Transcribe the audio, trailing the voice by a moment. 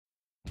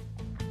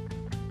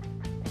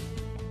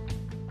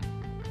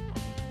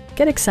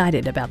Get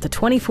excited about the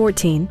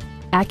 2014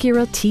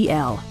 Acura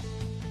TL.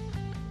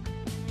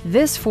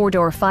 This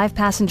four-door,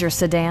 five-passenger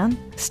sedan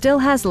still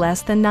has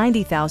less than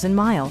 90,000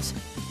 miles.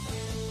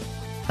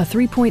 A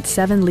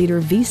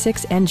 3.7-liter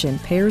V6 engine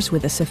pairs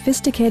with a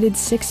sophisticated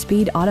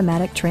six-speed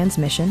automatic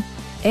transmission,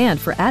 and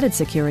for added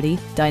security,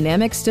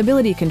 dynamic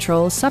stability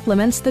control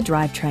supplements the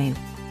drivetrain.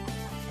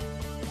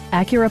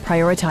 Acura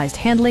prioritized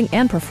handling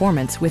and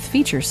performance with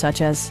features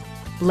such as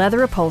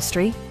leather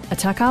upholstery, a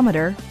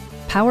tachometer,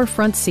 power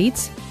front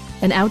seats,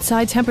 an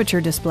outside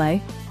temperature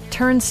display,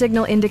 turn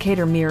signal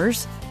indicator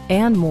mirrors,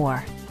 and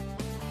more.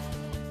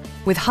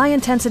 With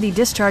high-intensity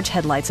discharge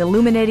headlights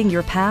illuminating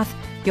your path,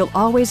 you'll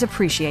always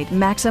appreciate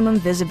maximum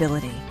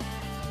visibility.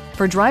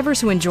 For drivers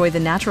who enjoy the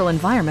natural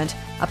environment,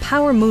 a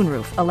power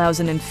moonroof allows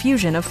an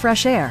infusion of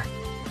fresh air.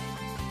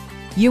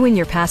 You and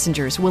your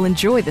passengers will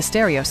enjoy the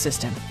stereo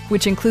system,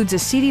 which includes a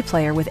CD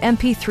player with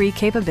MP3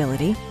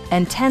 capability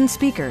and 10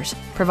 speakers,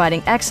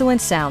 providing excellent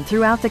sound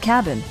throughout the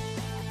cabin.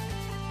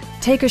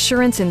 Take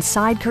assurance in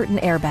side curtain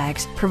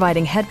airbags,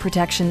 providing head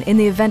protection in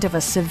the event of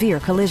a severe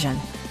collision.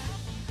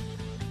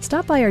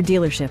 Stop by our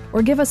dealership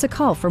or give us a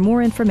call for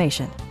more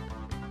information.